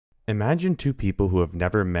Imagine two people who have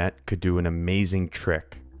never met could do an amazing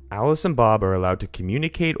trick. Alice and Bob are allowed to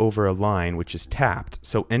communicate over a line which is tapped,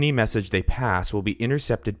 so any message they pass will be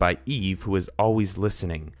intercepted by Eve, who is always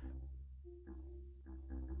listening.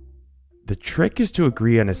 The trick is to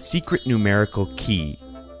agree on a secret numerical key,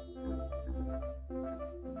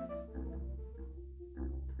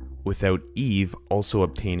 without Eve also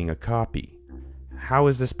obtaining a copy. How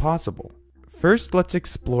is this possible? First, let's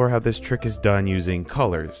explore how this trick is done using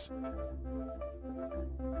colors.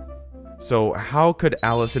 So how could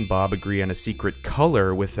Alice and Bob agree on a secret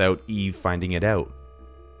color without Eve finding it out?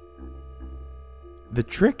 The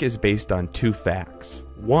trick is based on two facts.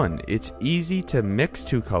 One, it's easy to mix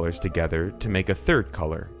two colors together to make a third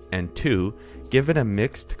color. And two, given a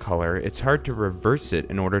mixed color, it's hard to reverse it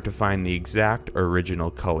in order to find the exact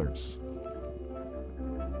original colors.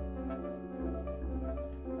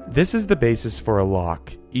 This is the basis for a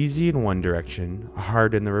lock, easy in one direction,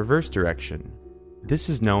 hard in the reverse direction. This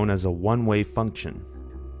is known as a one-way function.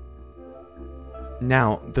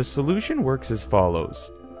 Now, the solution works as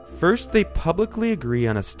follows. First, they publicly agree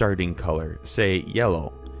on a starting color, say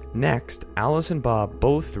yellow. Next, Alice and Bob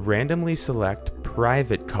both randomly select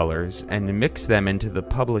private colors and mix them into the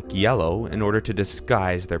public yellow in order to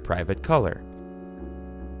disguise their private color.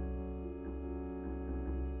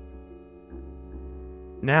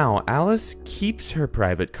 Now, Alice keeps her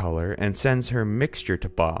private color and sends her mixture to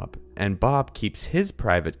Bob, and Bob keeps his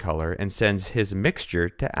private color and sends his mixture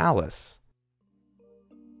to Alice.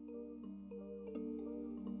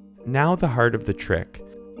 Now the heart of the trick.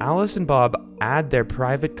 Alice and Bob add their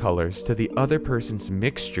private colors to the other person's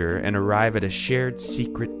mixture and arrive at a shared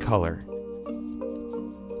secret color.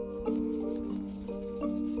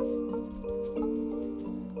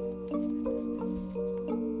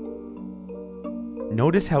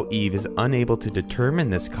 Notice how Eve is unable to determine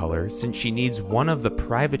this color since she needs one of the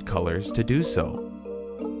private colors to do so.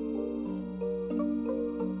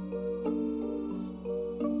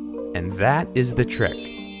 And that is the trick.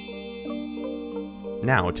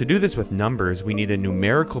 Now, to do this with numbers, we need a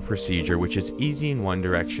numerical procedure which is easy in one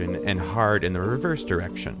direction and hard in the reverse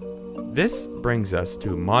direction. This brings us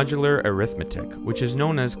to modular arithmetic, which is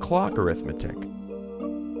known as clock arithmetic.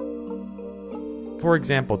 For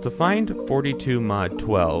example, to find 42 mod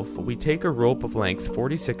 12, we take a rope of length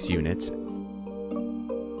 46 units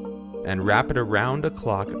and wrap it around a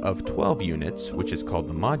clock of 12 units, which is called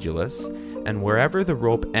the modulus, and wherever the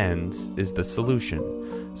rope ends is the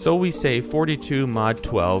solution. So we say 42 mod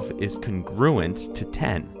 12 is congruent to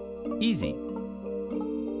 10. Easy.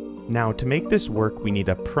 Now, to make this work, we need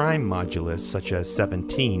a prime modulus such as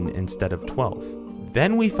 17 instead of 12.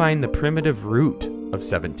 Then we find the primitive root of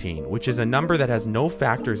 17, which is a number that has no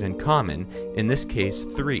factors in common, in this case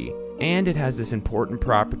 3. And it has this important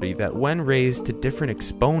property that when raised to different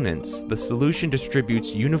exponents, the solution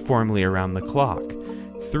distributes uniformly around the clock.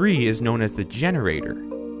 3 is known as the generator.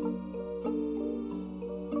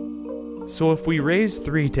 So if we raise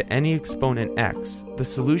 3 to any exponent x, the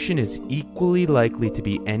solution is equally likely to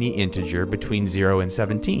be any integer between 0 and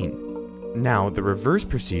 17. Now, the reverse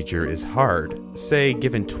procedure is hard. Say,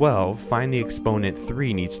 given 12, find the exponent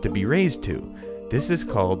 3 needs to be raised to. This is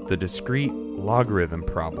called the discrete logarithm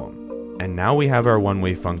problem. And now we have our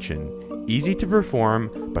one-way function. Easy to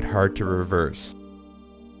perform, but hard to reverse.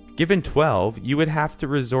 Given 12, you would have to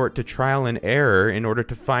resort to trial and error in order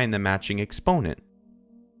to find the matching exponent.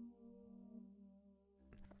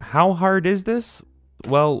 How hard is this?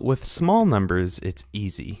 Well, with small numbers, it's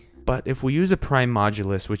easy. But if we use a prime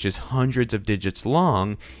modulus which is hundreds of digits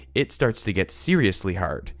long, it starts to get seriously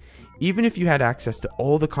hard. Even if you had access to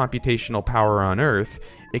all the computational power on Earth,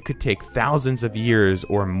 it could take thousands of years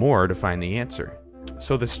or more to find the answer.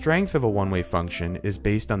 So the strength of a one-way function is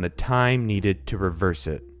based on the time needed to reverse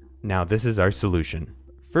it. Now this is our solution.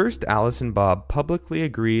 First, Alice and Bob publicly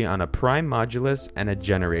agree on a prime modulus and a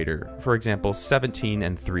generator, for example 17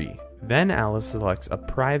 and 3. Then Alice selects a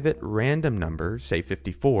private random number, say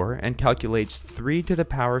 54, and calculates 3 to the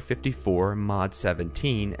power 54 mod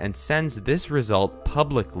 17 and sends this result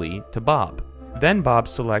publicly to Bob. Then Bob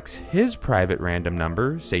selects his private random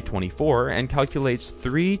number, say 24, and calculates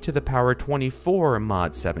 3 to the power 24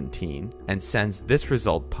 mod 17 and sends this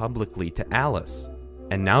result publicly to Alice.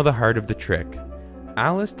 And now the heart of the trick.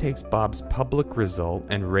 Alice takes Bob's public result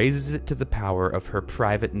and raises it to the power of her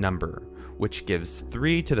private number, which gives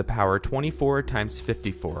 3 to the power 24 times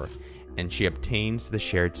 54, and she obtains the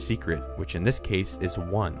shared secret, which in this case is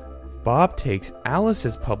 1. Bob takes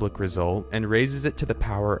Alice's public result and raises it to the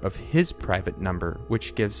power of his private number,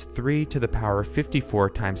 which gives 3 to the power 54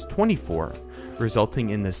 times 24, resulting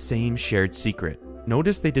in the same shared secret.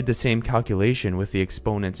 Notice they did the same calculation with the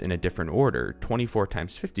exponents in a different order. 24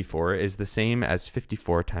 times 54 is the same as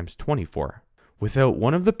 54 times 24. Without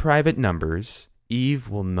one of the private numbers, Eve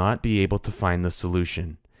will not be able to find the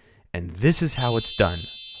solution. And this is how it's done.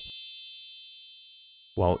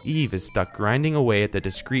 While Eve is stuck grinding away at the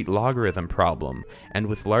discrete logarithm problem, and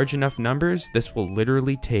with large enough numbers, this will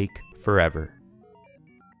literally take forever.